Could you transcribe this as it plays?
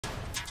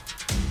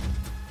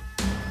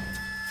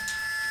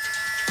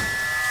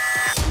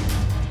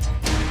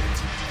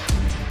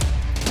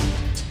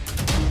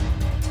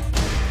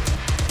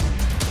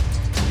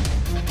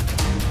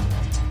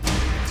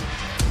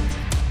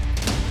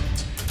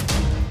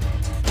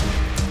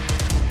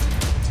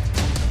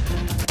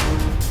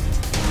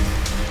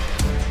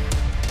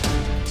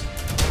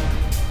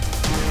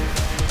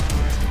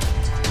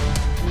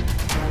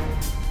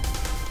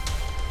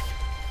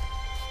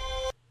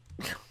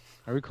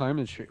Are we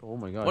climbing the tree? Oh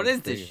my god. What it's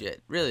is this big.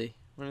 shit? Really?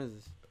 What is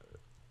this?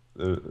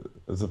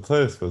 There's a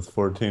place with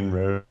 14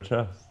 rare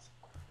chests.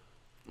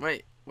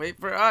 Wait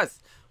for us.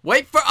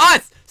 Wait for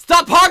us!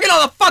 Stop hogging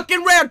all the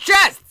fucking rare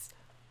chests!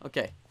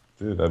 Okay.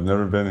 Dude, I've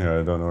never been here.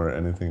 I don't know where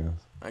anything is.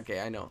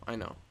 Okay, I know.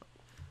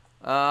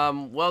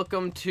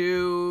 Welcome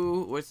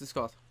to... What's this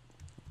called?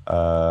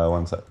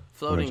 One sec.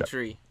 Floating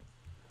tree.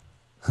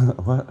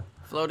 What?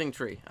 Floating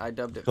tree. I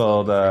dubbed it It's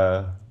called,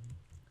 floating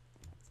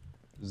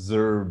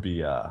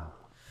Zerbia.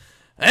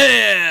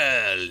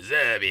 Hail,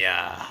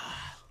 Zerbia!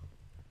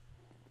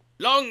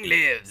 Long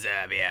live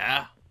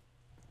Zerbia!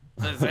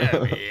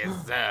 Zerbi is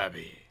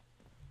Zerbi.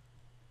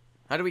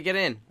 How do we get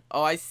in?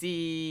 Oh, I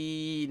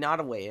see not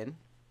a way in.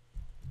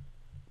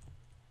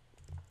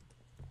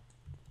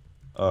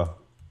 Oh,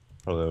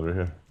 probably over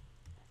here.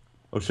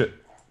 Oh shit.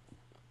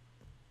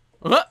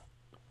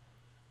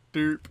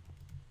 Derp.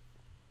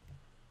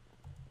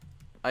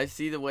 I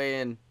see the way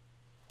in.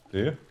 Do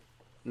you?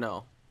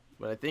 No,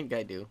 but I think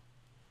I do.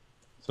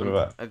 So do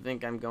I. I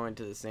think I'm going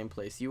to the same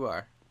place you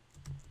are.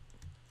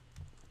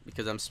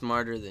 Because I'm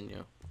smarter than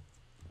you.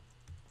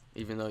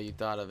 Even though you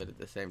thought of it at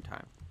the same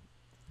time.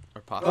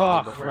 Or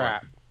possibly before.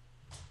 Crap.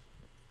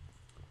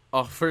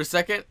 Oh, for a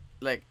second,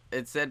 like,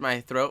 it said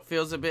my throat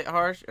feels a bit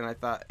harsh, and I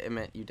thought it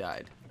meant you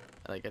died.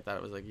 Like, I thought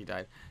it was like you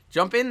died.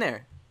 Jump in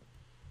there.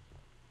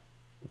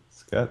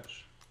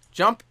 Sketch.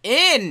 Jump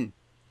in!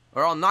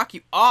 Or I'll knock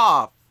you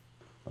off.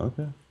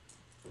 Okay.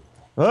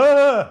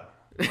 Ah!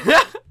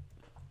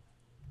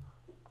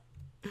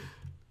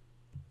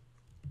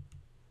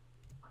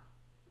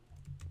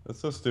 That's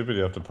so stupid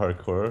you have to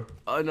parkour.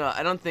 Oh, no,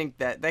 I don't think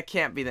that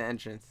can't be the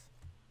entrance.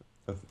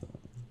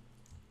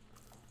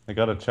 I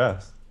got a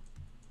chest.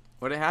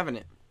 What do they have in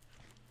it?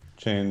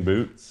 Chain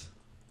boots.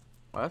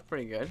 Well, that's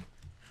pretty good.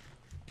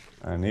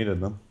 I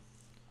needed them.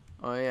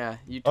 Oh, yeah.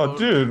 Oh,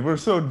 dude, we're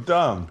so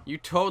dumb. You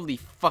totally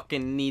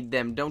fucking need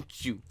them,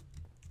 don't you?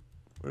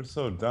 We're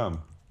so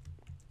dumb.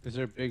 Is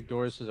there big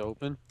doors that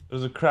open?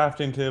 There's a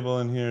crafting table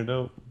in here,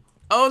 dope.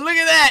 Oh, look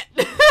at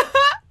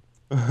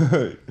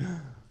that!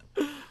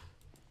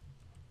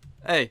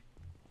 Hey,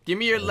 give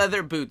me your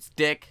leather boots,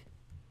 dick.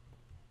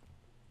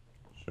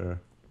 Sure.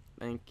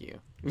 Thank you.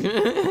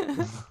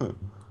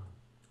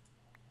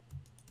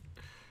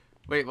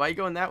 Wait, why are you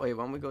going that way?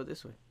 Why don't we go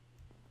this way?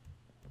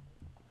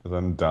 Because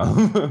I'm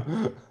dumb.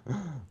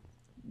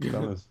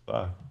 Dumb as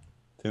fuck.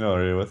 Tino,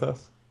 are you with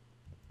us?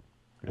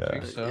 I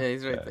think so. Yeah,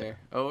 he's right there.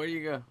 Oh, where do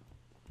you go?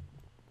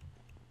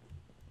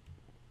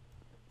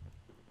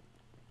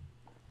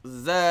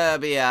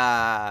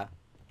 Zerbia!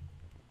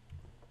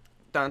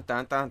 Dun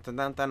dun dun dun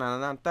dun dun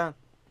dun dun.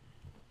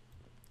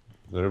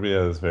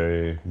 Zerbia is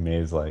very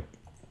maze-like.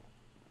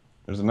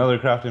 There's another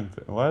crafting...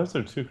 Why is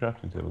there two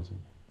crafting tables here?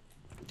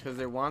 Because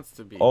there wants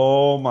to be.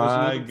 Oh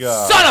my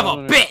god. Son of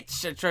a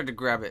bitch! I tried to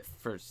grab it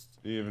first.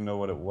 Do you even know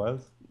what it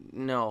was?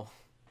 No.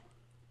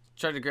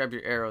 Tried to grab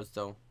your arrows,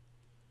 though.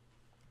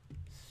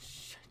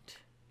 Shit.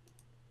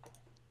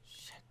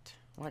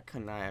 Why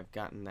couldn't I have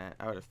gotten that?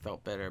 I would have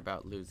felt better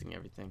about losing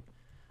everything.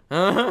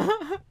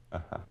 Alright.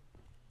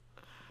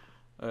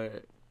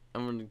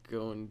 I'm gonna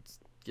go and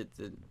get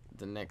the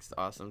next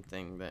awesome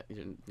thing that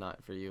is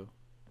not for you.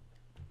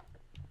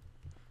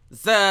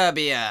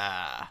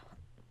 Zerbia!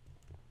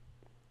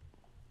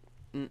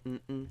 I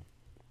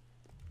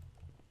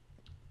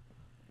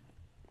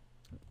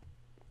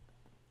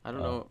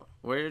don't know.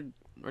 Where'd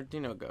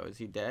Dino go? Is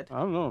he dead? I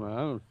don't know, man. I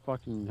don't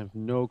fucking have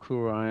no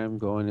clue where I am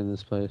going in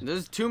this place.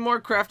 There's 2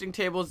 more crafting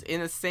tables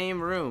in the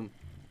same room.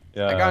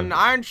 Yeah. I got an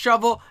iron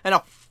shovel and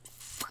a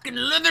fucking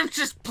leather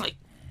chest plate.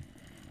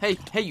 Hey,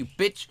 you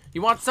bitch.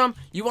 You want some?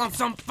 You want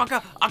some,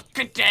 fucker? I'll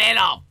cut your head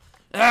off.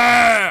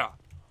 Ah!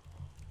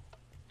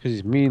 Because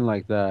he's mean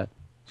like that.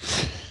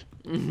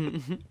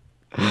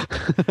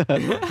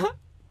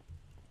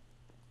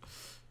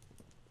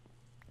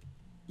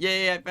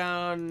 Yay, I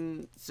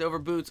found silver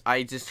boots.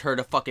 I just heard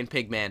a fucking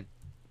pig man.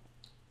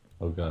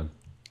 Oh god.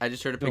 I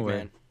just heard a No pig way.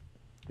 man.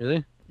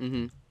 Really?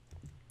 Mm-hmm.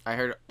 I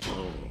heard...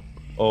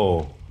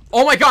 Oh.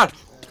 Oh my god!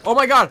 Oh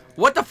my god!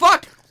 What the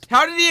fuck?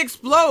 How did he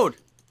explode?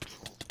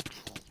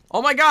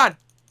 Oh my god!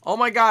 Oh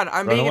my god,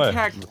 I'm Run being away.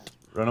 attacked.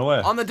 Run away.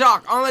 On the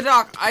dock, on the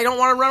dock. I don't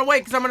want to run away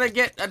because I'm going to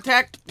get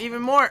attacked even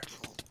more.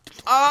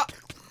 I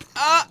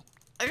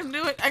can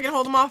do it. I can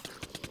hold him off.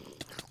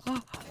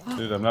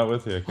 Dude, I'm not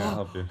with you. I can't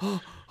help you.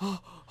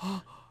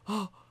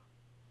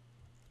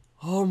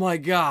 Oh my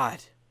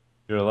god.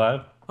 You're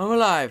alive? I'm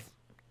alive.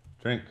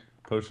 Drink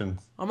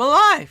potions. I'm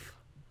alive.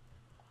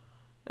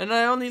 And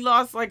I only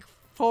lost like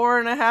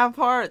 4.5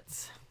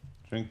 hearts.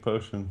 Drink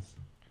potions.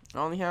 I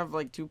only have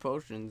like 2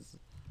 potions.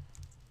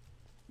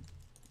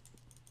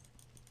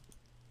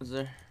 Is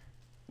there?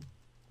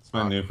 It's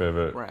my new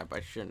favorite Crap,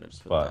 I shouldn't have put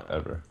spot that on.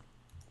 ever.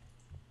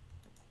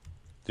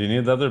 Do you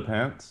need leather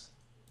pants?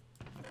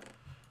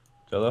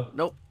 Jello?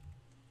 Nope.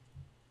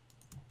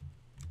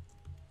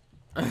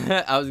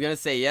 I was gonna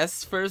say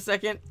yes for a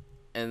second,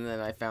 and then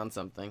I found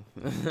something.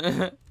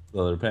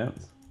 Leather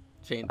pants?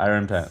 Chain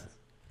Iron pants.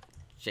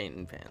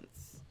 Chain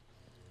pants.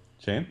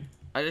 Chain?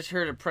 I just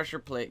heard a pressure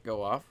plate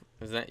go off,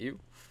 Is that you?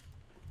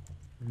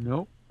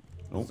 Nope.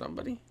 Nope.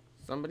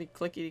 Somebody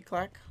clickety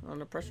clack on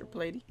the pressure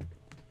platey.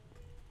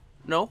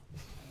 No.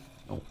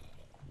 Nope.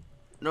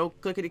 No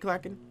clickety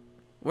clacking.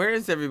 Where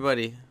is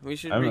everybody? We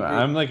should I'm regroup.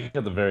 I'm like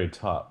at the very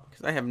top.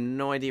 Because I have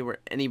no idea where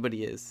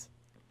anybody is.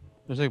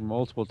 There's like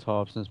multiple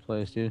tops in this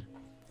place, dude.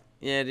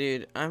 Yeah,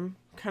 dude. I'm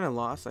kind of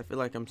lost. I feel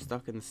like I'm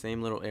stuck in the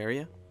same little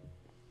area.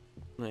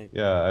 Like,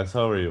 Yeah, I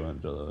saw where you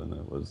went, Jello, and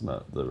it was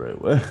not the right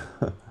way.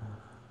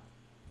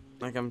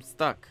 like I'm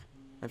stuck.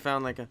 I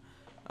found like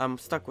I'm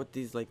stuck with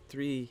these like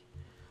 3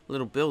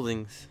 little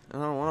buildings. I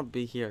don't want to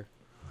be here.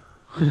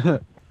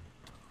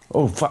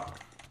 Oh fuck!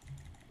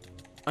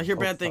 I hear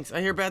bad things. I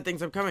hear bad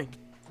things. I'm coming.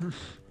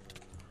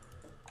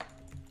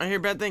 I hear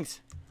bad things.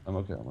 I'm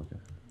okay. I'm okay.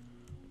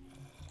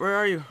 Where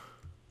are you?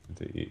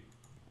 To eat.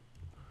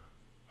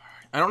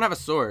 I don't have a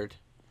sword.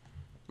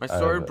 My I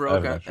sword have broke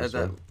an at extra that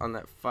sword. on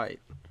that fight.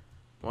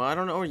 Well, I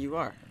don't know where you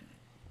are.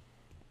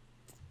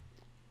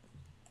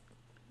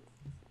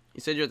 You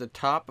said you're at the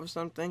top of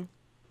something?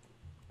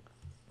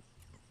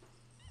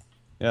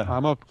 Yeah.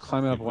 I'm up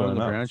climbing up Keep one of going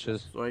the up.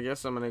 branches. So I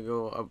guess I'm gonna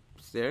go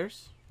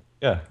upstairs.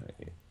 Yeah.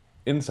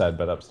 Inside,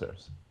 but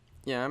upstairs.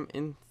 Yeah,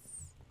 I'm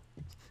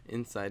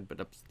inside, but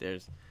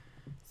upstairs.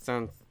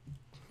 Sounds.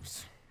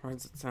 Why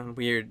does it sound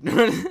weird?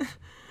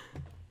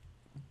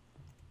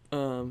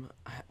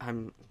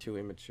 I'm too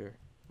immature.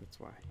 That's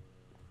why.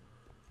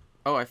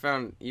 Oh, I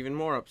found even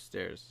more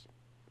upstairs,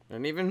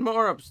 and even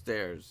more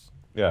upstairs.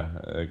 Yeah,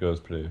 it goes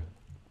pretty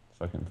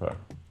fucking far.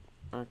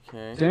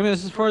 Okay. Damn it, this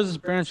is as far as this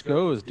branch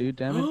goes, dude.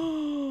 Damn it.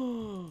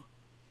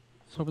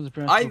 Let's hope this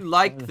branch I goes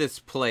like farther. this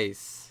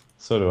place.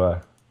 So do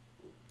I.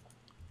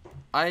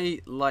 I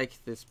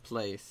like this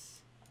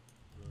place.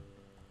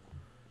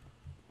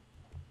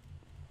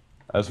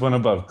 I just went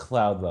above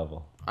cloud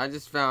level. I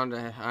just found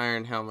an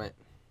iron helmet.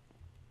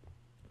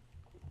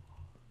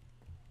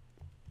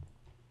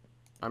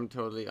 I'm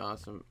totally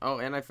awesome. Oh,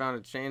 and I found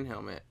a chain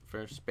helmet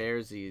for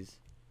sparesies.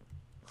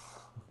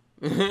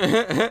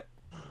 For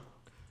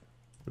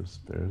For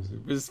spares.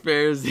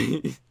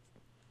 sparesies.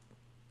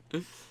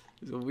 There's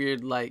a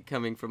weird light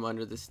coming from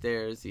under the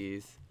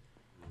stairsies.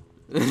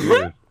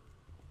 Dude,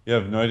 you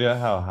have no idea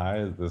how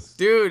high this.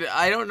 Dude,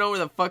 I don't know where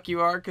the fuck you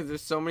are because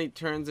there's so many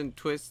turns and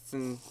twists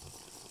and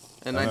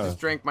I just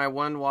drank my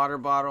 1 water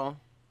bottle.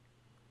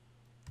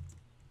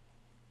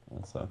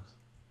 That sucks.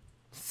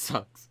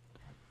 Sucks.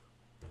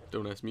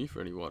 Don't ask me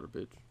for any water,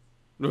 bitch.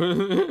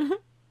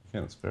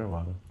 Can't spare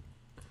water.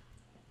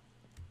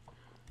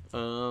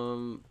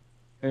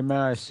 Hey,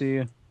 Matt, I see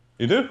you.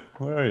 You do?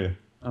 Where are you?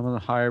 I'm on a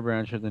higher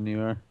branch than you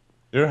are.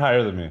 You're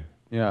higher than me.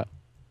 Yeah. Are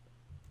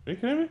you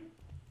kidding me?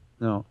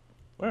 No.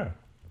 Where?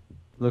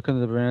 Look into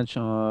the branch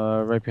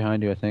right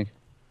behind you, I think.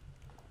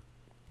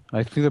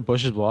 I think the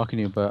bush is blocking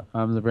you, but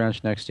I'm the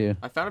branch next to you.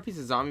 I found a piece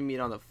of zombie meat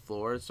on the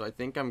floor, so I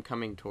think I'm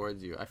coming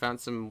towards you. I found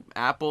some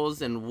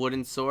apples and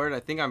wooden sword. I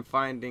think I'm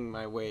finding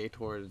my way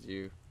towards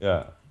you.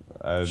 Yeah.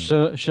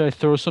 Should I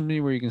throw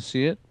something where you can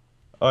see it?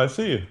 Oh, I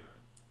see you.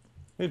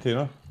 Hey,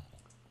 Tino.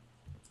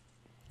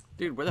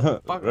 Dude, where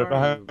the fuck Right are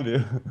you? behind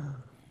you.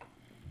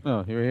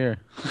 Oh, you're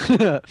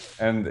here.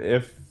 And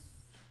if...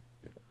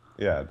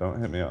 Yeah, don't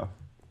hit me off.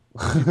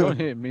 Don't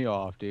hit me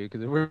off, dude,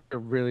 because we're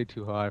really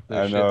too high for this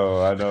I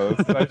shit.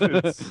 know.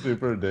 It's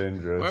super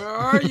dangerous. Where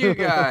are you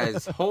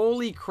guys?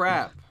 Holy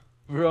crap.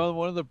 We're on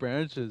one of the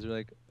branches. We're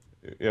like,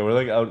 Yeah, we're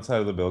like outside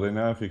of the building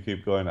now. If you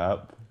keep going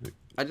up.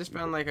 I just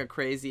found like a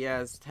crazy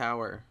ass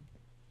tower.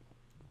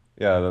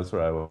 Yeah, that's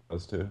where I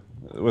was too.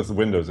 With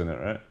windows in it,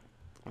 right?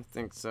 I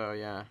think so,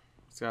 yeah.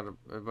 It's got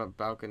a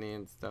balcony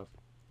and stuff.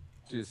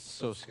 dude, it's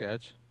so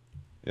sketch.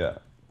 Yeah.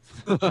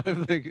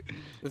 I'm like,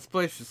 This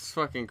place is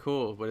fucking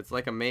cool, but it's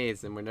like a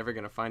maze and we're never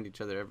gonna find each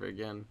other ever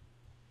again.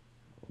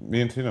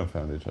 Me and Tino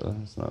found each other.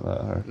 It's not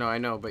that hard. No, I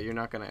know, but you're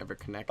not gonna ever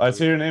connect. I to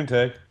see each- your name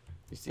tag.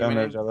 You see Down my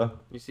there, name? Jello.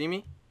 You see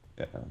me?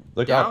 Yeah.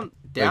 Look Down, up.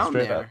 down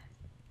straight there.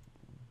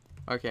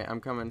 up. Okay, I'm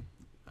coming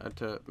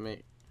to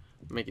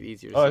make it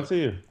easier. Oh, I to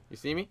see you. You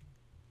see me?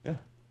 Yeah.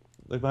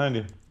 Look behind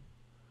you.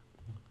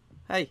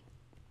 Hey.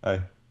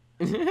 Hi.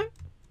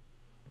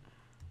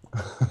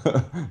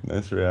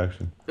 Nice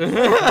reaction.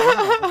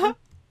 oh,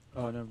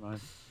 never mind.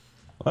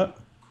 What?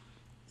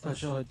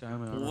 Such a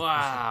diamond.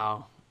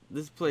 Wow,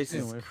 this place Stay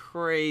is away.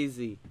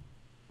 crazy.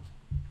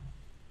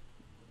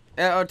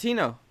 Oh,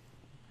 Tino,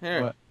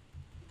 here. What?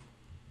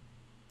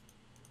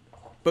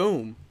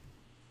 Boom.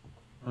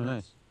 Oh,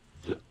 nice.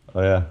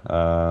 Oh yeah.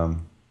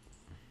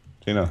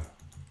 Tino,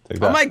 take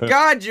that. Oh my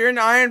God, you're in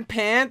iron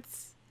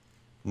pants.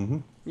 Mm-hmm.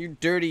 You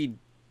dirty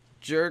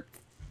jerk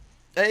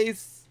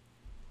face.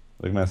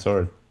 Look at my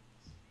sword.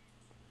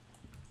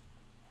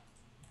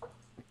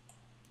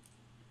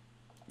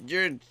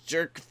 You're a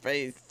jerk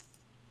face.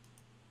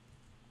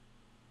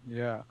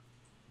 Yeah.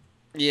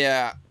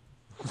 Yeah.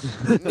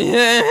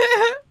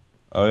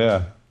 Oh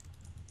yeah.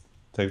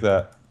 Take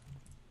that.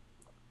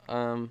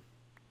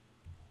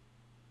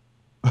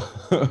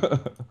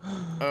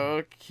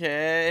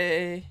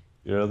 Okay.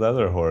 You're a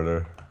leather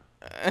hoarder.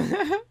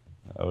 It's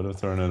I would have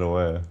thrown it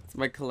away.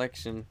 my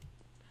collection.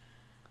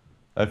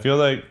 I feel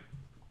like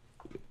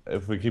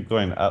if we keep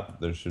going up,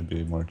 there should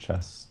be more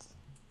chests.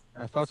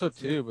 I thought so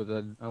too, but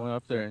then I went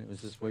up there and it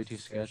was just way too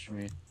sketchy for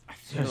me. I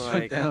So I feel just went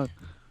like. down.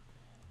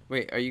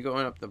 Wait, are you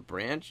going up the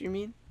branch? You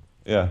mean?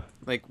 Yeah.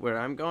 Like where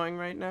I'm going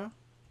right now?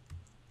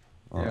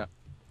 Oh, Yeah.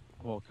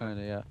 Well, kind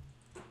of, yeah.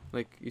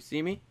 Like you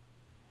see me?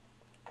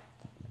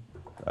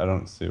 I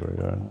don't see where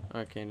you are now.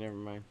 Okay, never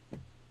mind.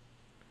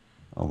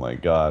 Oh my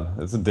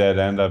god. It's a dead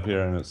end up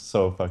here and it's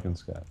so fucking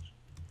sketch.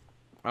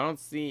 I don't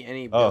see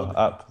any Oh, build.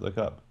 up. Look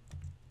up.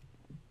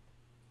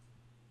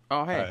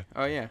 Oh hey. Hi.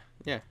 Oh yeah.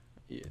 Yeah.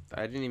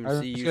 I didn't even I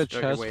see just you got a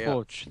start your chest way full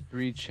up. of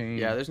 3 chain.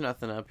 Yeah, there's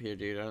nothing up here,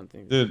 dude. I don't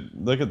think. Dude,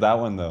 look at that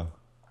one though.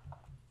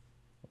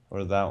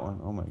 Or that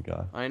one. Oh my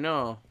god. I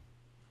know.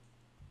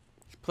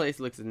 This place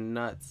looks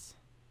nuts.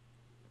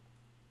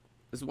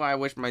 This is why I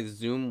wish my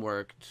zoom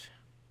worked.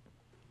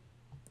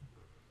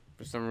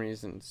 For some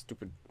reason,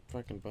 stupid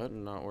fucking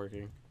button not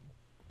working.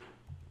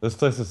 This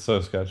place is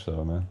so sketch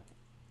though, man.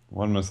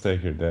 One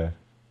mistake, you're dead.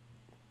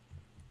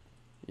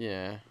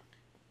 Yeah.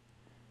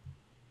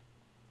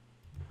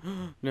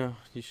 No,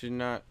 you should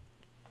not.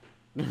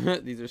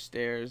 These are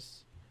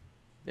stairs.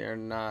 They are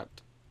not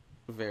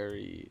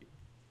very,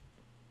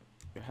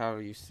 how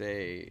do you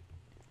say,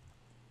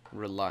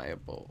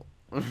 reliable.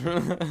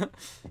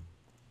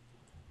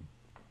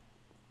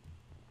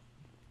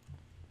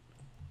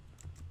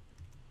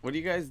 What are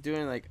you guys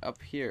doing like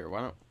up here?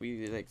 Why don't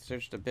we like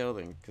search the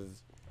building?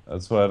 Cause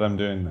That's what I'm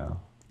doing now.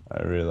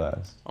 I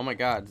realized. oh my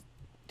god,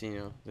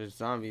 Dino, there's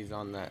zombies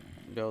on that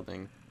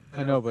building.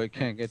 I know, but it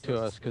can't get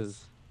to us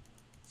because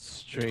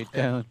straight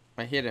down.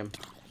 I hit him.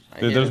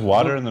 I Dude, hit there's him.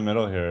 water in the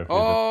middle here. If you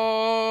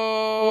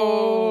Oh!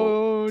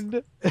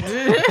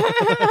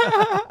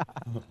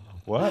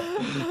 What?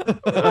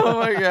 Oh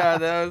my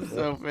god, that was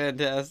so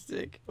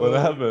fantastic. What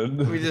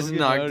happened? We just Get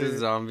knocked out of the here.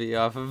 zombie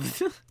off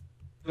of.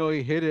 No,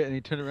 he hit it and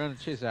he turned around and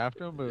chased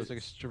after him, but it was like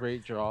a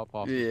straight drop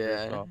off. The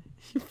Yeah, top.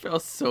 he fell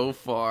so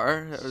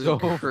far. That was So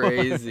far.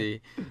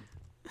 crazy.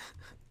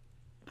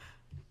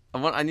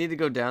 I need to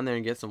go down there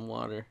and get some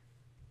water.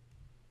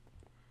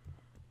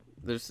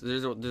 There's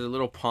a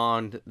little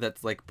pond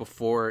that's like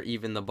before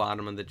even the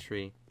bottom of the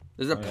tree.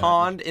 There's a Oh, yeah.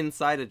 pond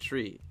inside a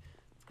tree.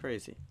 It's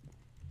crazy.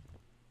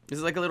 This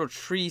is like a little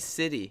tree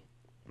city.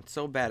 It's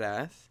so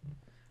badass.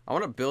 I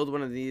want to build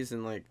one of these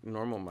in like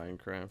normal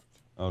Minecraft.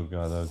 Oh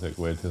god, that would take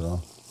way too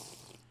long.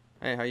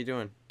 Hey, how you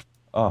doing?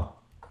 Oh,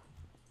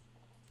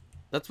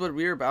 That's what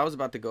we were. I was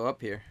about to go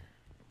up here,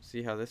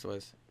 see how this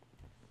was,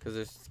 cause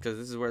this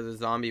is where the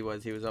zombie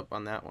was. He was up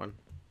on that one.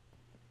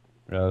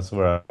 yeah, that's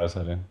where I was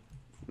heading.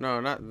 No,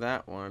 not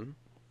that one.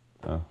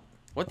 Oh,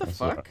 What the that's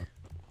fuck? where-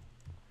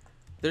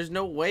 There's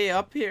no way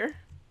up here.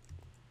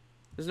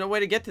 There's no way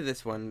to get to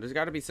this one. There's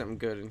got to be something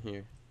good in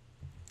here.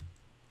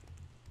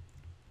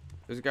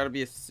 There's got to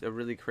be a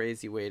really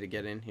crazy way to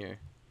get in here.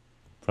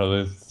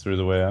 Probably through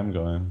the way I'm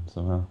going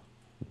somehow.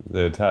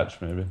 They attach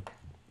maybe.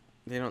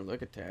 They don't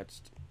look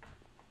attached.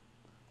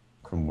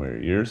 From where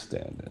you're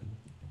standing.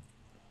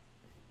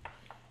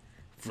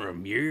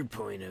 From your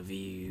point of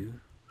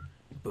view,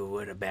 but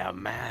what about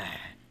mine?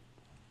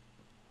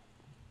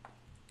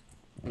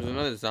 There's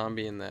another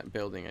zombie in that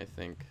building, I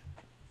think.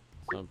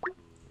 So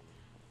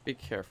be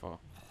careful.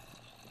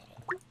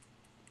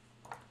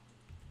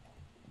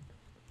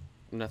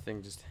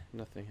 Nothing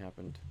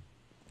happened.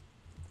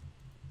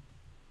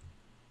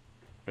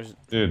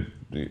 Dude,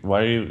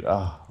 why are you...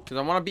 Ah, Cause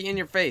I want to be in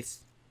your face.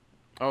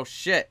 Oh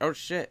shit! Oh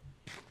shit!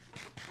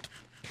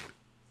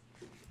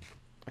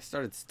 I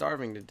started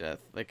starving to death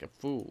like a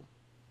fool.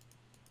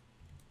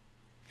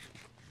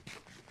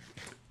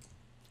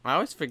 I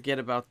always forget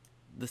about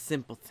the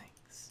simple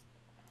things.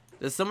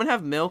 Does someone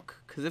have milk?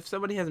 Cause if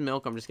somebody has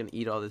milk, I'm just gonna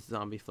eat all this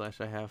zombie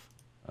flesh I have.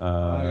 I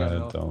I got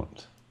milk.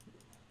 don't.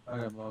 I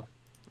got milk.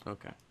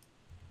 Okay.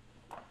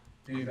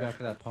 Maybe back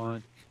to that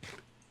pond.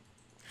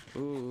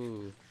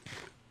 Ooh.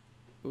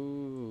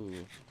 Ooh.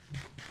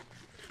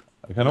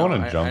 I kind No, of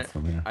want I- to jump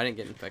from here. I didn't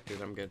get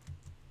infected. I'm good.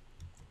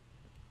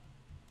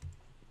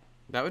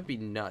 That would be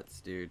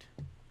nuts, dude.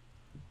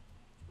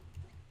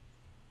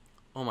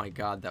 Oh my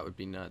god, that would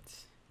be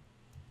nuts.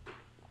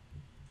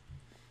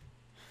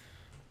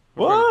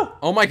 What?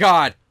 Oh my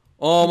god!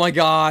 Oh my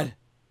god!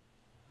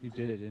 You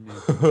did it, didn't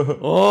you?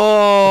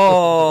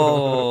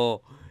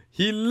 Oh!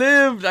 He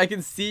lived! I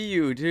can see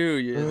you, too.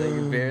 I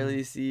can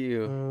barely see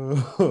you.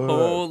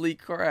 Holy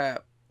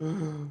crap.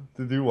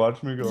 Did you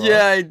watch me go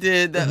Yeah, I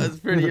did. That was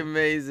pretty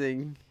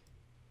amazing.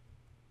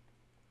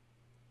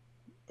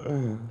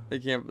 off? I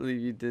can't believe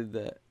you did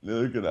that.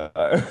 Look at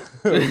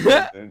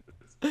that.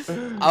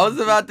 I was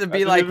about to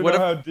be I like, didn't what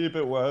even know if... how deep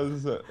it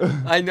was.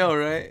 I know,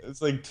 right?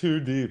 It's like too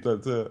deep,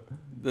 that's it.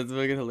 That's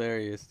fucking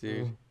hilarious,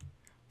 dude.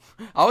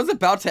 I was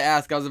about to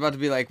ask. I was about to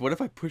be like, what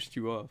if I pushed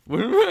you off?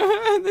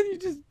 And then you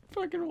just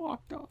fucking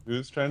walked off.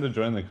 Who's trying to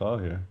join the call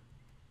here?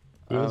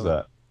 Who is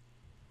Um,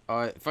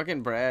 that?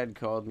 Fucking Brad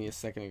called me a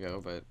second ago,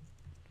 but...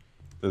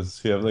 Does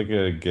he have like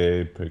a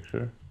gay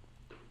picture?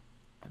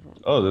 I don't...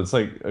 Oh, that's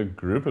like a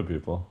group of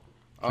people.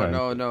 Oh,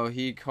 trying- no,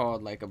 he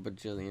called like a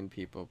bajillion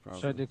people, Should I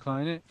probably.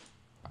 decline it?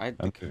 I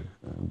I'm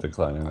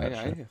declining that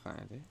I shit.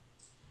 declined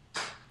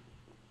it.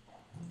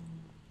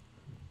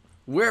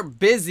 We're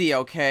busy,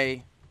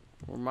 okay?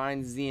 We're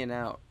MineZing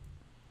out.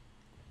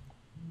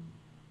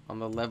 On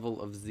the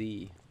level of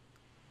Z.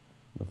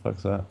 The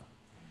fuck's that?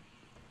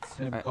 It's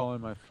him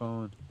calling my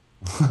phone.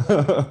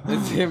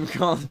 It's him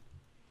calling.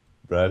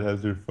 Brad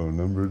has your phone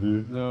number,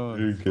 dude. No,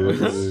 You're it's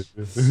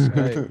gay.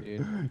 Skype,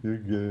 dude. You're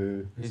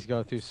gay. He's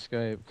got through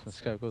Skype. So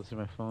Skype goes through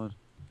my phone.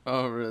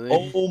 Oh, really?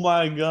 Oh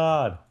my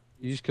god.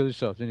 You just killed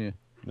yourself, didn't you?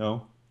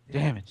 No.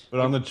 Damn it.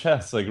 But on the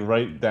chest, like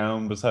right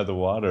down beside the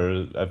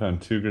water, I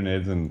found 2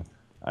 grenades and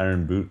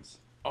iron boots.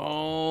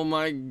 Oh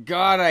my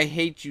god, I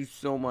hate you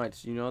so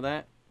much. You know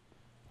that?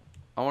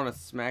 I want to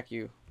smack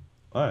you.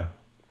 Why?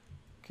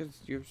 Because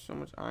you have so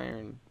much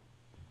iron.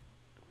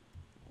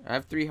 I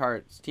have 3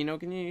 hearts. Tino,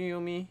 can you heal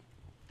me?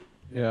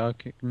 Yeah,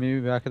 okay. Maybe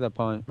back at that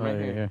point. Right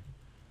Right here. here.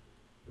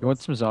 You want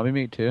some zombie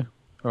meat too?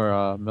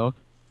 Or milk?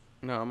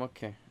 No, I'm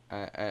okay.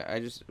 I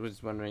just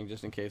was wondering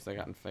just in case I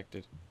got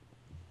infected.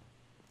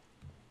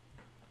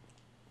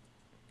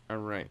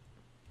 Alright.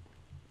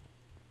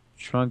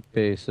 Trunk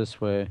base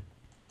this way.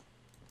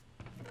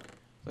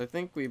 So I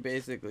think we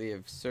basically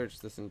have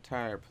searched this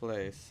entire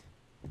place.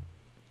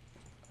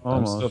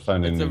 I'm still Almost.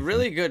 finding It's a new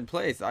really good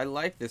place. I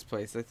like this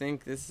place. I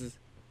think this is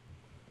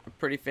a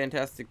pretty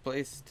fantastic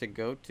place to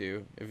go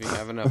to if you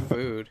have enough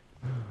food.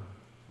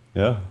 things.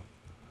 Yeah.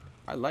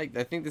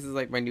 I think this is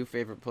like my new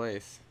favorite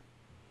place.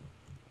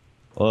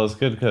 Well, it's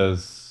good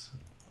because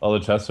all the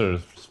chests are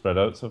spread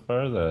out so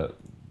far that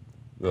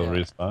they'll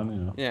Yeah. respawn,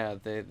 you know? Yeah,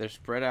 they're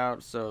spread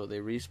out so they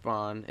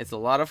respawn. It's a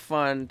lot of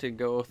fun to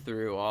go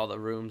through all the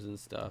rooms and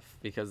stuff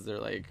because they're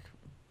like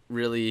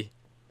really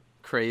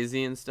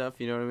crazy and stuff,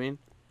 you know what I mean?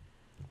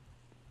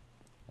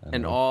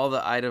 And all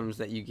the items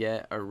that you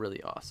get are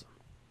really awesome.